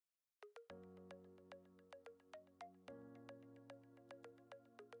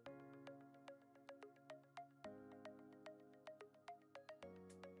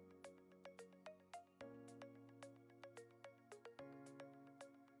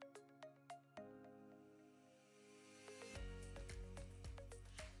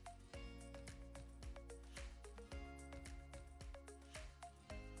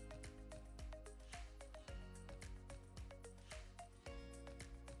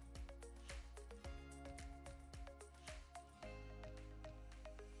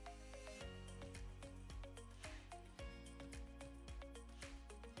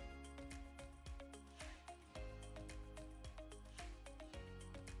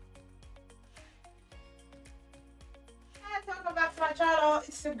channel.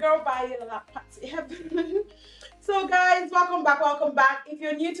 It's the girl by Party. So guys, welcome back. If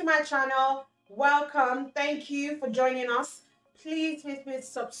you're new to my channel, welcome. Thank you for joining us. Please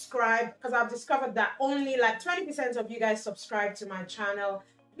subscribe, because I've discovered that only like 20% of you guys subscribe to my channel.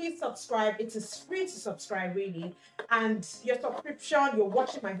 Please subscribe. It is free to subscribe, really, and your subscription, you're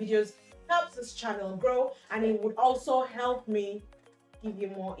watching my videos, helps this channel grow, and it would also help me give you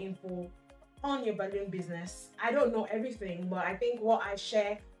more info on your balloon business. I don't know everything, but I think what I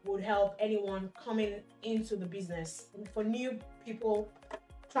share would help anyone coming into the business. For new people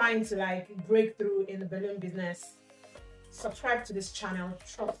trying to like break through in the balloon business, subscribe to this channel.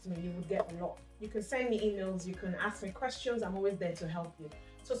 Trust me, you will get a lot. You can send me emails, you can ask me questions. I'm always there to help you.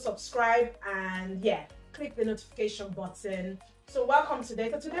 So subscribe and yeah, click the notification button. So welcome today.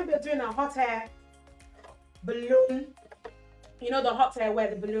 So today we're doing a hot air balloon. You know, the hot air where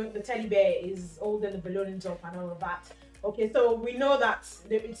the balloon, the teddy bear is holding the balloons up and all of that. Okay, so we know that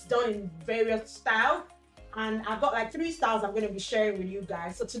it's done in various styles, and I've got like 3 styles I'm going to be sharing with you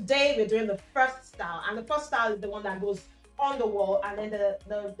guys. So today we're doing the first style, and the first style is the one that goes on the wall, and then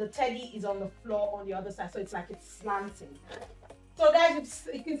the teddy is on the floor on the other side, so it's like it's slanting. So guys,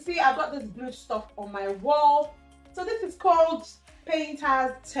 you can see I've got this blue stuff on my wall. So this is called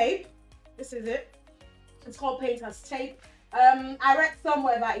painter's tape. This is it. It's called painter's tape. I read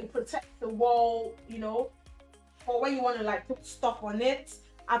somewhere that it protects the wall, you know, for when you want to like put stuff on it.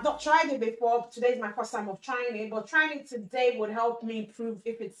 I've not tried it before. Today's my first time of trying it, but trying it today would help me prove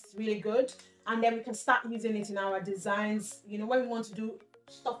if it's really good, and then we can start using it in our designs. You know, when we want to do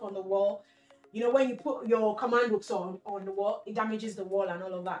stuff on the wall, you know, when you put your command hooks on the wall, it damages the wall and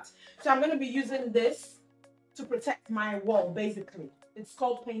all of that. So I'm going to be using this to protect my wall, basically. It's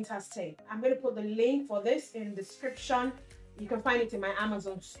called painter's tape. I'm going to put the link for this in the description. You can find it in my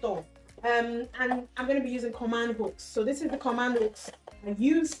Amazon store. And I'm going to be using command hooks. So this is the command hooks I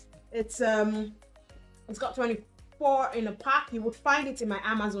use. It's got 24 in a pack. You would find it in my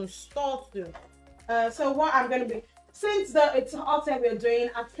Amazon store too. So what I'm going to be, since it's hot air we're doing,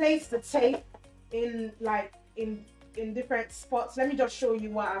 I've placed the tape in like in different spots. Let me just show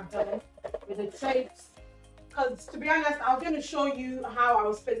you what I've done with the tapes. Because to be honest, I was going to show you how I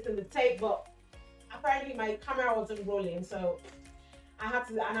was placing the tape, but apparently my camera wasn't rolling, so I had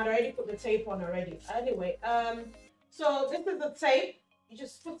to, and I'd already put the tape on already. Anyway, so this is the tape. You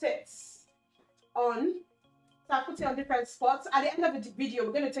just put it on. So I put it on different spots. At the end of the video,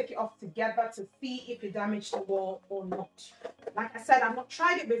 we're going to take it off together to see if it damaged the wall or not. Like I said, I've not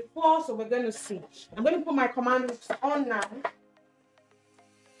tried it before, so we're going to see. I'm going to put my command hooks on now.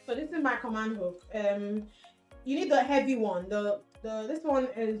 So this is my command hook. You need the heavy one. This one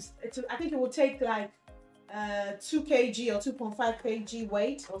is, I think it will take like 2 kg or 2.5 kg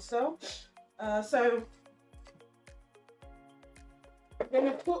weight or so. So I'm going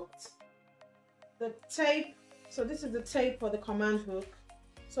to put the tape. So this is the tape for the command hook.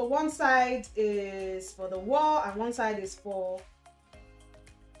 So one side is for the wall and one side is for,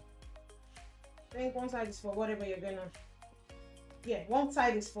 I think one side is for whatever you're gonna, yeah, one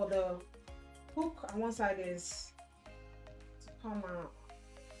side is for the hook and one side is to come out.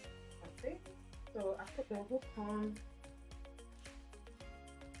 Okay, so I put the hook on.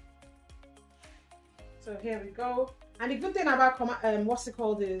 So here we go. And the good thing about what's it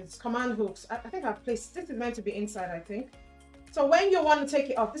called is command hooks. I think I've placed, this is meant to be inside, I think. So when you want to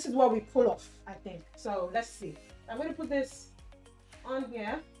take it off, this is what we pull off, I think. So let's see. I'm going to put this on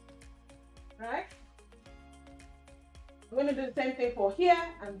here, right? I'm going to do the same thing for here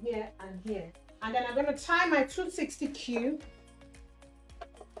and here and here. And then I'm going to tie my 260Q.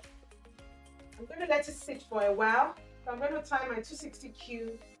 I'm going to let it sit for a while. So I'm going to tie my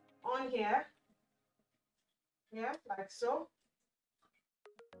 260Q on here. Yeah, like so.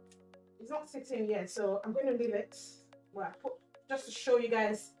 It's not sitting yet, so I'm going to leave it. Well, just to show you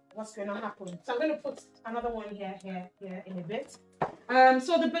guys what's going to happen. So I'm going to put another one here in a bit.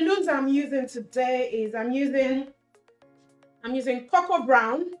 So the balloons I'm using today is I'm using Cocoa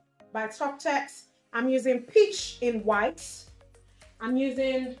Brown by Tuftex. I'm using Peach in white. I'm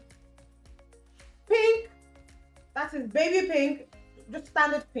using pink. That is baby pink, just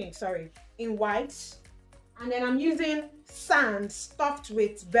standard pink, sorry, in white. And then I'm using sand stuffed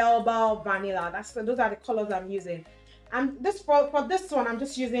with Belbal vanilla. Those are the colors I'm using. And this for this one, I'm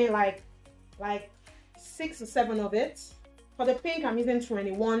just using like 6 or 7 of it. For the pink, I'm using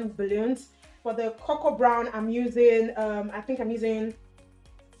 21 balloons. For the Cocoa Brown, I'm using I think I'm using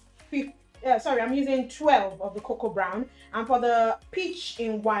 12 of the Cocoa Brown. And for the Peach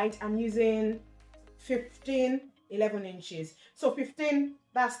in white, I'm using 15 11 inches. So 15,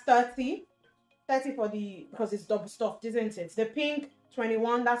 that's 30 30 for the, because it's double stuffed, isn't it? The pink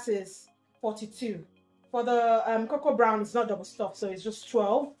 21, that is 42. For the cocoa brown, it's not double stuffed, so it's just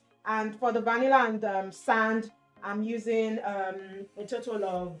 12. And for the vanilla and sand, I'm using a total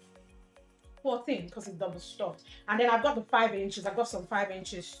of 14 because it's double stuffed. And then I've got the 5 inches. I've got some 5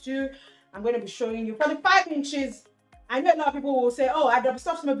 inches too. I'm going to be showing you. For the 5 inches, I know a lot of people will say, oh, I double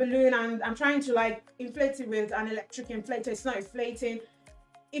stuffed my balloon and I'm trying to like inflate it with an electric inflator. It's not inflating.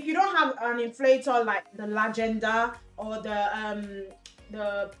 If you don't have an inflator like the Legenda or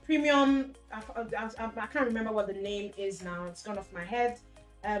the premium, I can't remember what the name is now. It's gone off my head.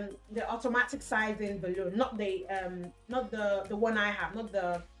 The automatic sizing balloon, not the one I have, not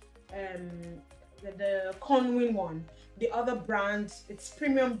the Conwin one. The other brand, it's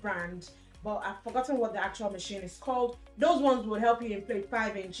premium brand, but I've forgotten what the actual machine is called. Those ones will help you inflate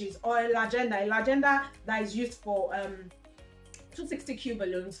 5 inches, or a Legenda that is used for 260Q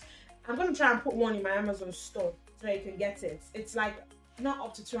balloons. I'm going to try and put one in my Amazon store so you can get it. It's like not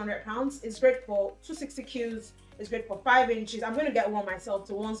up to £200. It's great for 260Qs. It's great for 5 inches. I'm going to get one myself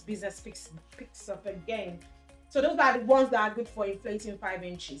to once business picks up again. So those are the ones that are good for inflating 5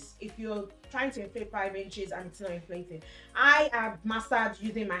 inches. If you're trying to inflate 5 inches and it's not inflating. I have mastered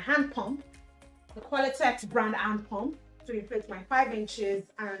using my hand pump, the Tuftex brand hand pump, to inflate my 5 inches,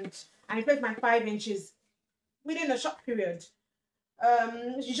 and I inflate my 5 inches within a short period.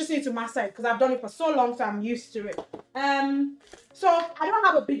 You just need to master it because I've done it for so long, so I'm used to it. So I don't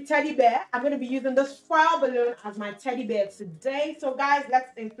have a big teddy bear. I'm going to be using this foil balloon as my teddy bear today. So guys, let's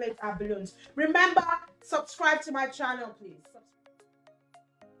inflate our balloons. Remember, subscribe to my channel, please.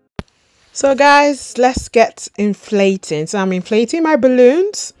 So guys, let's get inflating. So I'm inflating my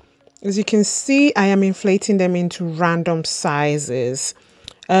balloons. As you can see, I am inflating them into random sizes.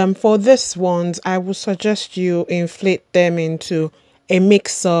 For this ones, I would suggest you inflate them into a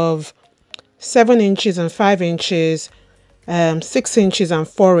mix of 7 inches and 5 inches, 6 inches and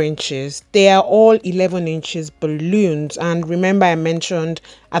 4 inches. They are all 11 inches balloons. And remember, I mentioned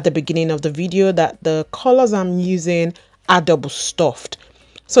at the beginning of the video that the colors I'm using are double stuffed.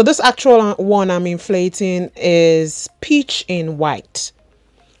 So this actual one I'm inflating is peach in white.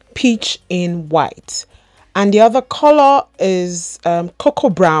 Peach in white. And the other color is cocoa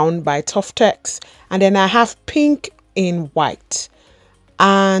brown by Tuftex. And then I have pink in white.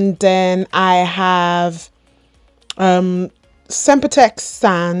 And then I have Sempertex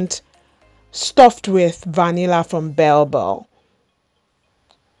sand stuffed with vanilla from Belbal.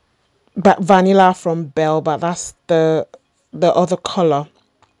 But vanilla from Belbal, that's the other color.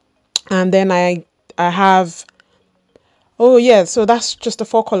 And then I have, oh yeah, so that's just the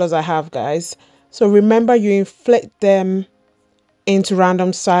 4 colors I have, guys. So remember, you inflate them into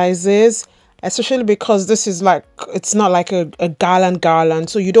random sizes, especially because this is like, it's not like a garland,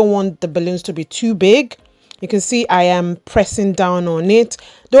 so you don't want the balloons to be too big. You can see I am pressing down on it,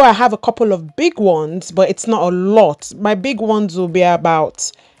 though I have a couple of big ones, but it's not a lot. My big ones will be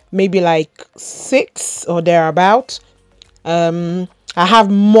about maybe like 6 or thereabout. I have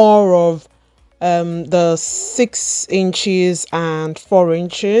more of the 6 inches and 4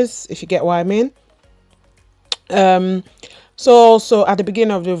 inches, if you get what I mean. So at the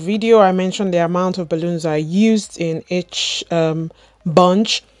beginning of the video, I mentioned the amount of balloons I used in each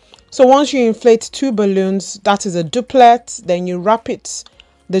bunch. So once you inflate 2 balloons, that is a duplet, then you wrap it,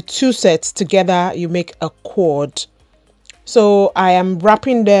 the 2 sets together, you make a quad. So I am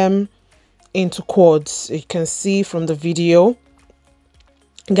wrapping them into quads, you can see from the video.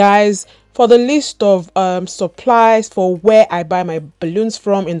 Guys, for the list of supplies for where I buy my balloons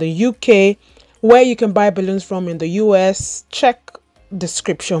from in the UK, where you can buy balloons from in the US, check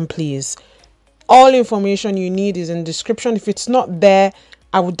description, please. All information you need is in description. If it's not there,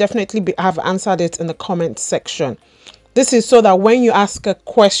 I would definitely have answered it in the comment section. This is so that when you ask a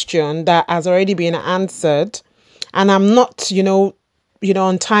question that has already been answered, and I'm not,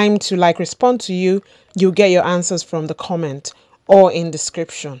 on time to like respond to you, you'll get your answers from the comment or in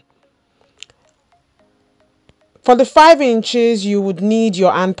description. For the 5 inches, you would need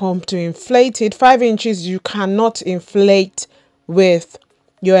your hand pump to inflate it. 5 inches, you cannot inflate with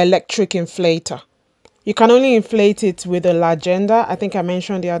your electric inflator. You can only inflate it with a Legenda. I think I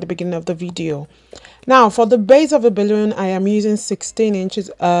mentioned it at the beginning of the video. Now, for the base of the balloon, I am using 16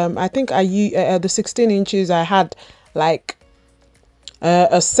 inches. I think the 16 inches, I had like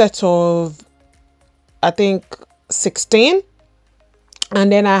a set of, I think, 16.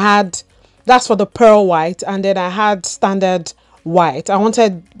 And then I had, that's for the pearl white, and then I had standard white. I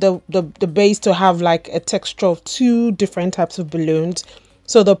wanted the base to have like a texture of 2 different types of balloons.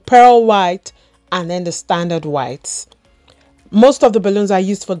 So the pearl white and then the standard whites. Most of the balloons I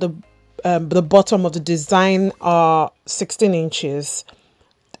used for the the bottom of the design are 16 inches.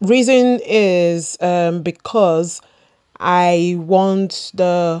 Reason is because I want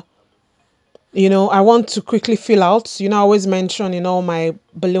I want to quickly fill out. I always mention in all my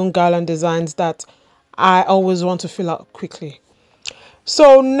balloon garland designs that I always want to fill out quickly.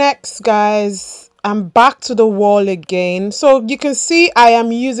 So next, guys, I'm back to the wall again. So you can see I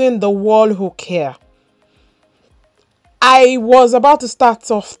am using the wall hook here. I was about to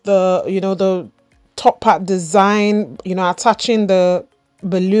start off the top part design, attaching the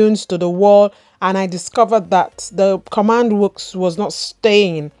balloons to the wall, and I discovered that the command hooks was not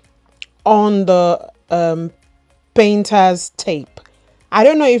staying on the painter's tape. I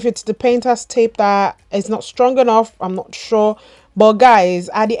don't know if it's the painter's tape that is not strong enough. I'm not sure. But guys,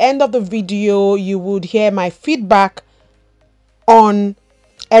 at the end of the video, you would hear my feedback on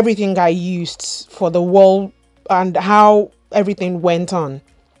everything I used for the wall and how everything went on,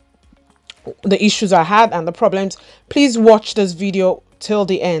 the issues I had and the problems. Please watch this video till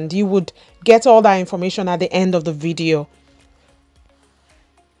the end. You would get all that information at the end of the video.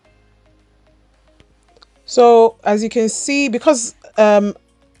 So as you can see, because I'm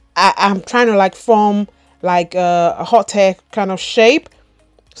trying to like form like a hot air kind of shape,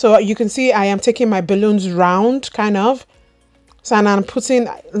 so you can see I am taking my balloons round kind of, so and I'm putting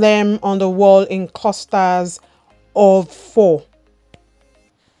them on the wall in clusters of 4.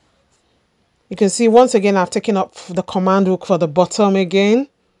 You can see once again I've taken up the command hook for the bottom again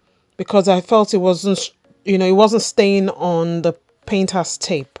because I felt it wasn't, it wasn't staying on the painter's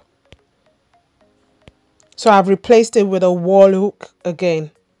tape. So I've replaced it with a wall hook again.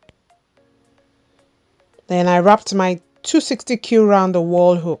 Then I wrapped my 260Q around the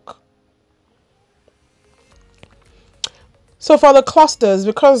wall hook. So for the clusters,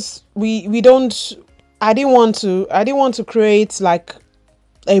 because I didn't want to create like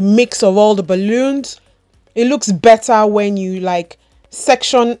a mix of all the balloons. It looks better when you like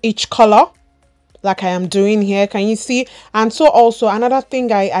section each color like I am doing here. Can you see? And so also another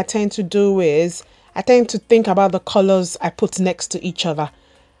thing I tend to do is I tend to think about the colors I put next to each other.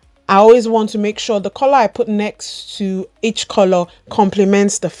 I always want to make sure the color I put next to each color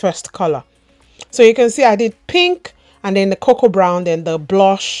complements the first color. So you can see I did pink and then the cocoa brown, then the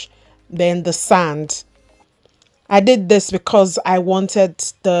blush, then the sand. I did this because I wanted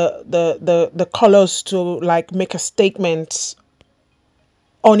the colors to like make a statement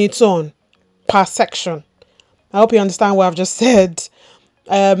on its own per section. I hope you understand what I've just said.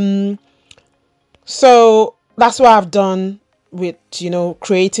 So that's what I've done with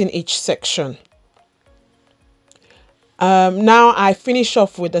creating each section. Now I finish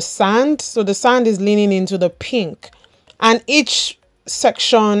off with the sand. So the sand is leaning into the pink, and each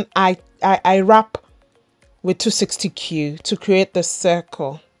section I wrap with 260Q to create the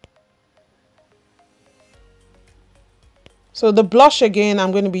circle. So the blush again,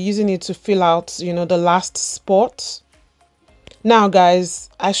 I'm going to be using it to fill out the last spot. Now guys,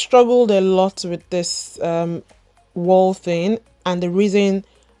 I struggled a lot with this wall thing, and the reason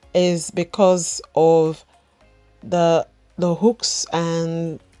is because of the hooks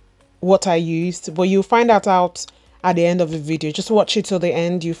and what I used, but you'll find that out at the end of the video. Just watch it till the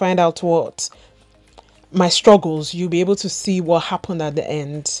end. You find out what my struggles, you'll be able to see what happened at the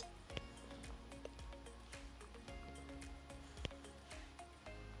end.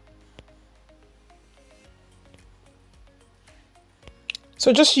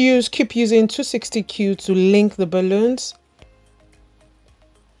 So just keep using 260Q to link the balloons,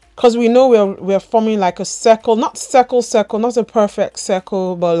 because we know we're forming like a circle, not not a perfect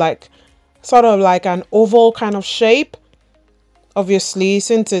circle, but like sort of like an oval kind of shape, obviously,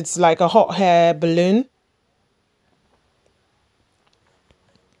 since it's like a hot air balloon.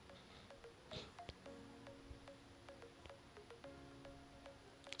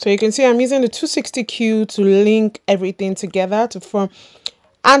 So you can see I'm using the 260Q to link everything together to form.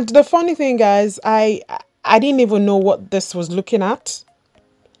 And the funny thing, guys, I didn't even know what this was looking at.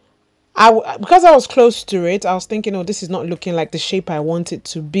 Because I was close to it, I was thinking, oh, this is not looking like the shape I want it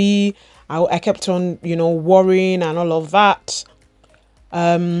to be. I kept on, worrying and all of that.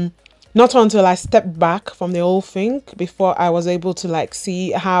 Not until I stepped back from the whole thing before I was able to like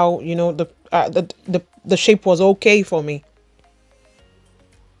see how, the shape was okay for me.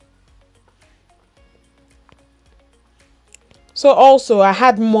 So also I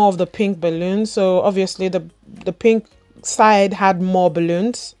had more of the pink balloons. So obviously the pink side had more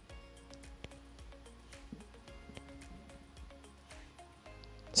balloons.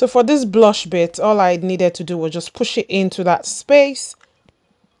 So for this blush bit, all I needed to do was just push it into that space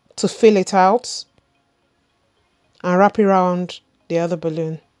to fill it out and wrap it around the other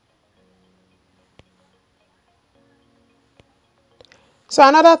balloon. So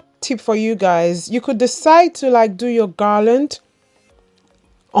another tip for you guys, you could decide to like do your garland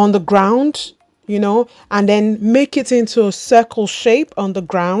on the ground, you know, and then make it into a circle shape on the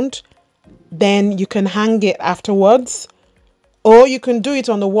ground. Then you can hang it afterwards, or you can do it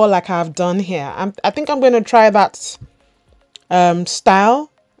on the wall like I've done here. I think I'm going to try that style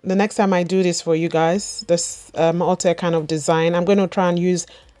the next time I do this for you guys, this altar kind of design. I'm going to try and use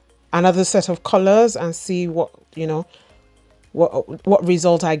another set of colors and see what, you know, what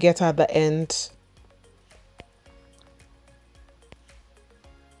result I get at the end.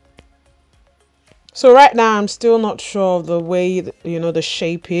 So right now I'm still not sure of the way, you know, the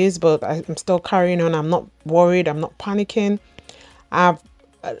shape is, but I'm still carrying on. I'm not worried, I'm not panicking.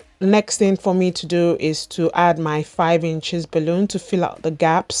 Next thing for me to do is to add my 5 inches balloon to fill out the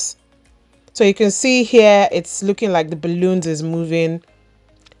gaps. So you can see here it's looking like the balloons is moving.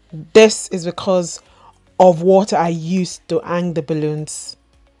 This is because of what I used to hang the balloons.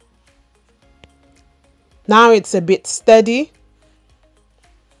 Now it's a bit steady.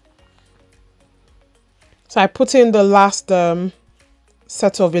 So I put in the last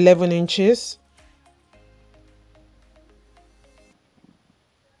set of 11 inches.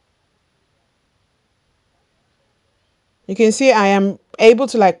 You can see I am able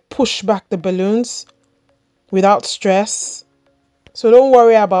to like push back the balloons without stress. So don't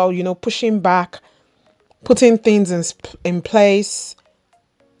worry about, you know, pushing back, putting things in place.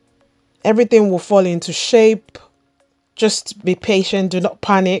 Everything will fall into shape. Just be patient, do not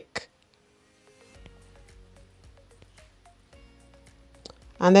panic.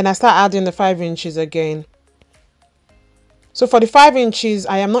 And then I start adding the 5 inches again. So for the 5 inches,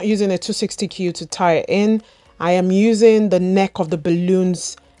 I am not using a 260Q to tie it in. I am using the neck of the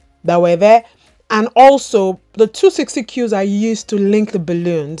balloons that were there. And also the 260Qs I used to link the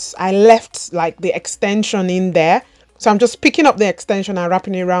balloons, I left like the extension in there. So I'm just picking up the extension and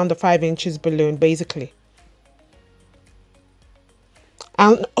wrapping it around the 5 inches balloon basically.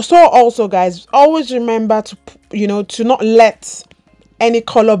 And so also guys, always remember to, you know, to not let any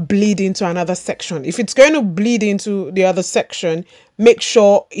color bleed into another section. If it's going to bleed into the other section, make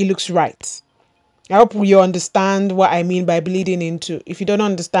sure it looks right. I hope you understand what I mean by bleeding into. If you don't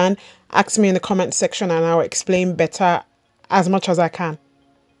understand, ask me in the comment section and I'll explain better as much as I can.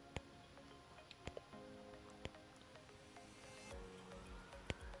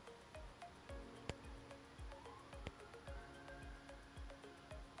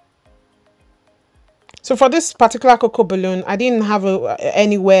 So for this particular cocoa balloon, I didn't have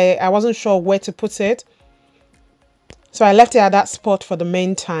anywhere, I wasn't sure where to put it. So I left it at that spot for the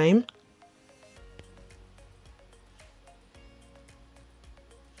main time.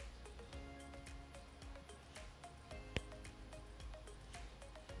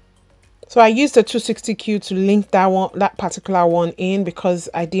 So I used the 260Q to link that particular one in because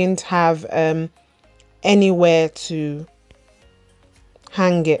I didn't have anywhere to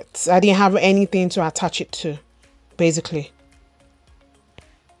hang it. I didn't have anything to attach it to, basically.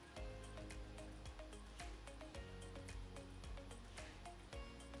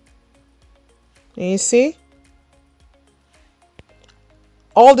 And you see?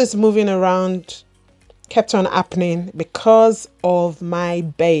 All this moving around kept on happening because of my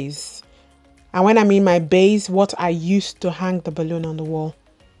base. And when I mean my base, what I used to hang the balloon on the wall.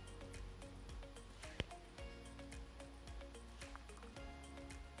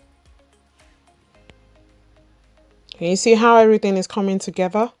 Can you see how everything is coming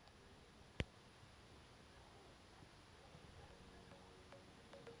together?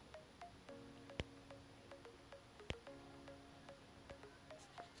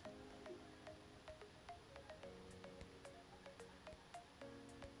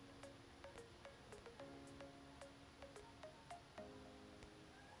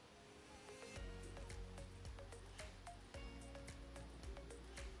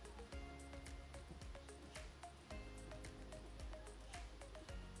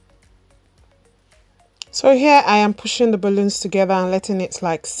 So here I am pushing the balloons together and letting it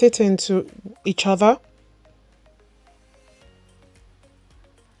like sit into each other.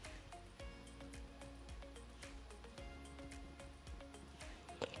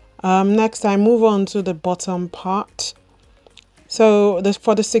 Next I move on to the bottom part. So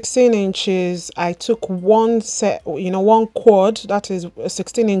for the 16 inches, I took one set, you know, one cord, that is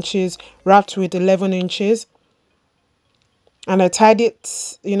 16 inches wrapped with 11 inches. And I tied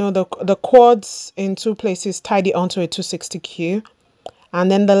it, you know, the cords in 2 places, tied it onto a 260Q. And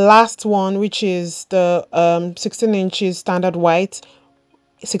then the last one, which is the 16 inches standard white,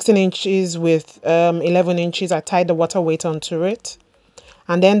 16 inches with 11 inches, I tied the water weight onto it.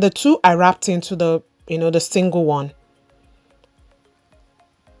 And then the 2 I wrapped into the, you know, the single one.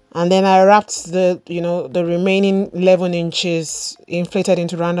 And then I wrapped the, the remaining 11 inches inflated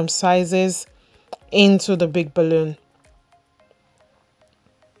into random sizes into the big balloon.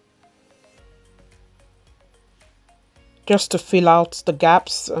 Just to fill out the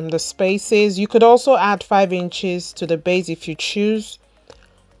gaps and the spaces. You could also add 5 inches to the base if you choose.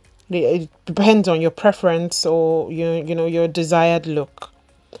 It depends on your preference or your desired look.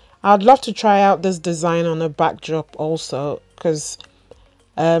 I'd love to try out this design on a backdrop also, because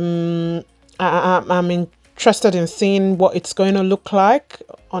I'm interested in seeing what it's going to look like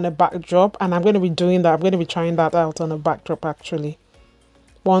on a backdrop, and I'm going to be doing that. I'm going to be trying that out on a backdrop actually,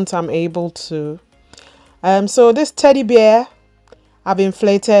 once I'm able to. So this teddy bear I've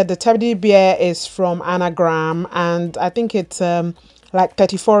inflated. The teddy bear is from Anagram, and I think it's like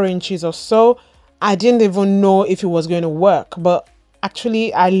 34 inches or so. I didn't even know if it was going to work, but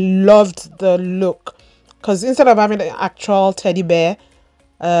actually I loved the look, because instead of having an actual teddy bear,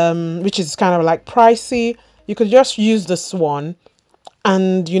 which is kind of like pricey, you could just use this one,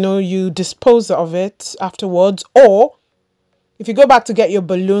 and you dispose of it afterwards. Or if you go back to get your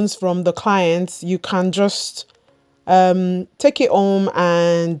balloons from the clients, you can just take it home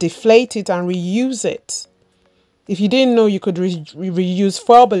and deflate it and reuse it. If you didn't know you could reuse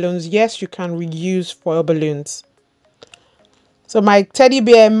foil balloons, yes, you can reuse foil balloons. So my teddy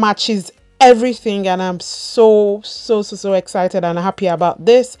bear matches everything, and I'm so excited and happy about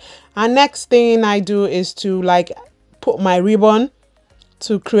this. And next thing I do is to like put my ribbon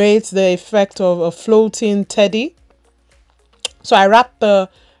to create the effect of a floating teddy. So I wrap the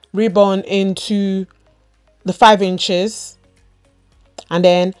ribbon into the 5 inches, and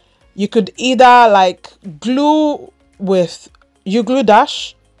then you could either like glue with glue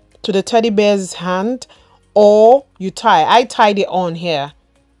dash to the teddy bear's hand, or you tie. I tied it on here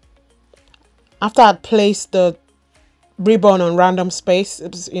after I'd placed the ribbon on random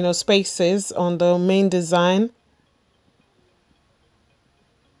spaces on the main design.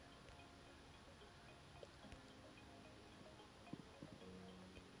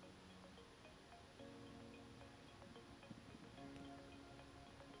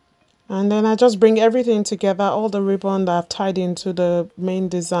 And then I just bring everything together, all the ribbon that I've tied into the main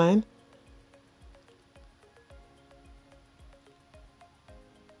design.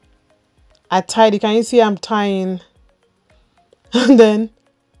 I tied it. Can you see I'm tying? And then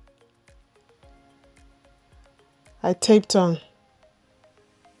I taped on.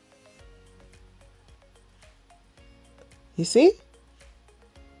 You see?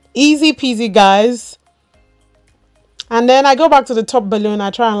 Easy peasy, guys. And then I go back to the top balloon. I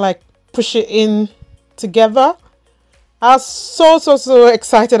try and like push it in together. I was so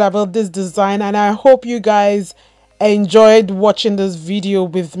excited about this design, and I hope you guys enjoyed watching this video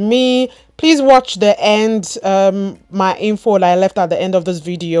with me. Please watch the end, my info that I left at the end of this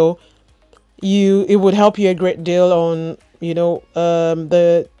video. It would help you a great deal on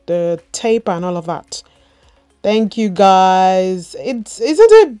the tape and all of that. Thank you guys. Isn't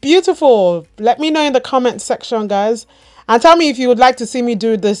it beautiful? Let me know in the comment section, guys. And tell me if you would like to see me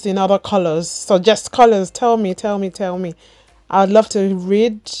do this in other colors. Suggest colors. Tell me. I'd love to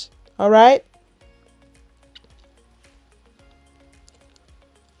read. All right.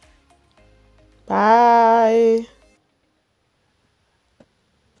 Bye.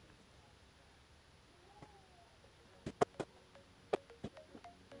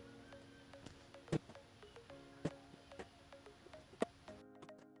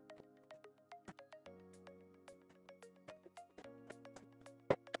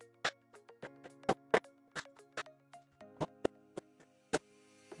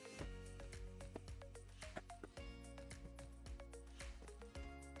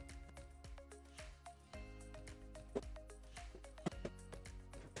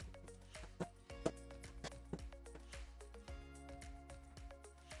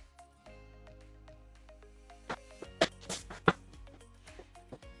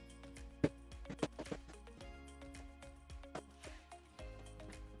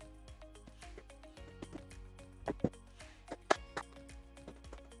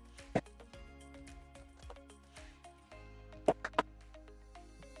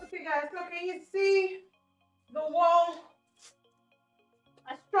 Okay, guys. So can you see the wall?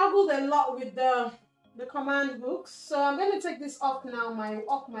 I struggled a lot with the command hooks, so I'm going to take this off now,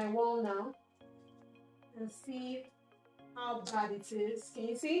 off my wall now, and see how bad it is. Can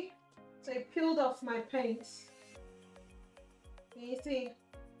you see? So it peeled off my paint. Can you see?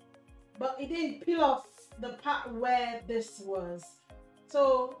 But it didn't peel off the part where this was.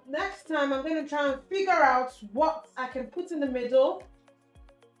 So next time I'm going to try and figure out what I can put in the middle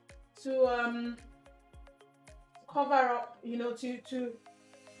to cover up, to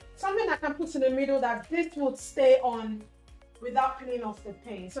something I can put in the middle that this would stay on without peeling off the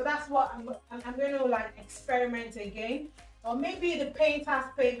paint. So that's what I'm going to like experiment again. Or maybe the painter's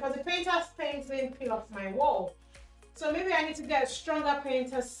paint, because the painter's paint didn't peel off my wall. So maybe I need to get a stronger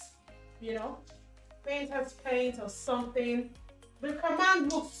painter's, you know, painter's paint or something. The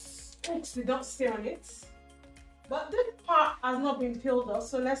command hooks did not stay on it. But this part has not been peeled off,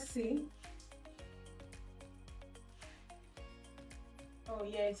 so let's see. Oh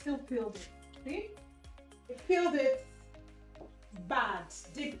yeah, it still peeled it. See? It peeled it bad,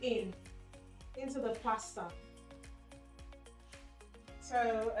 deep into the pasta.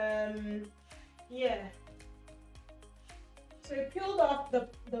 So yeah. So it peeled off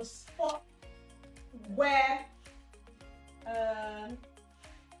the spot where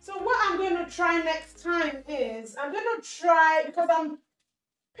so what I'm going to try next time is I'm going to try, because I'm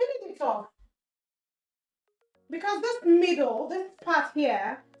peeling it off, because this part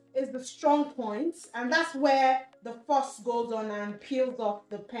here is the strong point, and that's where the fuss goes on and peels off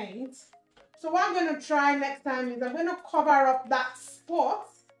the paint. So what I'm going to try next time is I'm going to cover up that spot,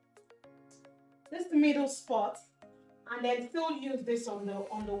 this middle spot, and then still use this on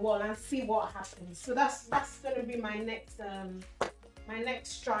the wall and see what happens. So that's going to be my next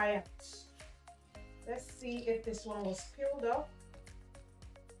try out. Let's see if this one was peeled off.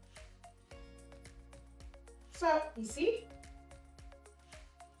 So you see,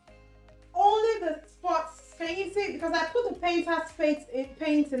 only the spots. Can you see? Because I put the painter's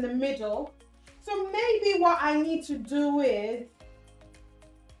paint in the middle. So maybe what I need to do is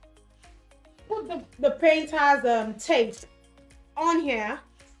put the painter's tape on here,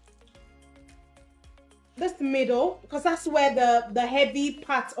 this middle, because that's where the heavy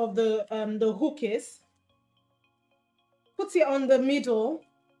part of the hook is. Put it on the middle.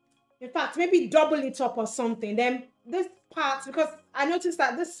 In fact, maybe double it up or something. Then this part, because I noticed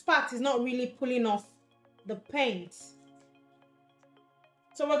that this part is not really pulling off the paint.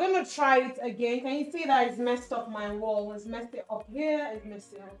 So we're going to try it again. Can you see that it's messed up my wall? It's messed it up here, it's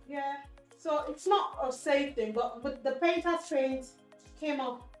messed it up here. So it's not a safe thing, but with the painter's paint came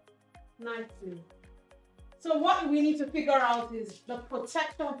up nicely. So what we need to figure out is the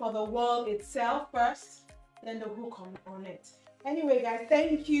protection for the wall itself first, then the hook on it. Anyway guys,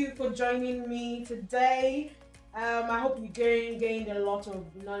 thank you for joining me today. I hope you gained a lot of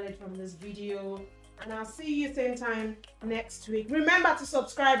knowledge from this video, and I'll see you same time next week. Remember to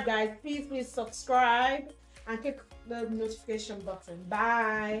subscribe guys, please subscribe and click the notification button.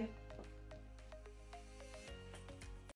 Bye.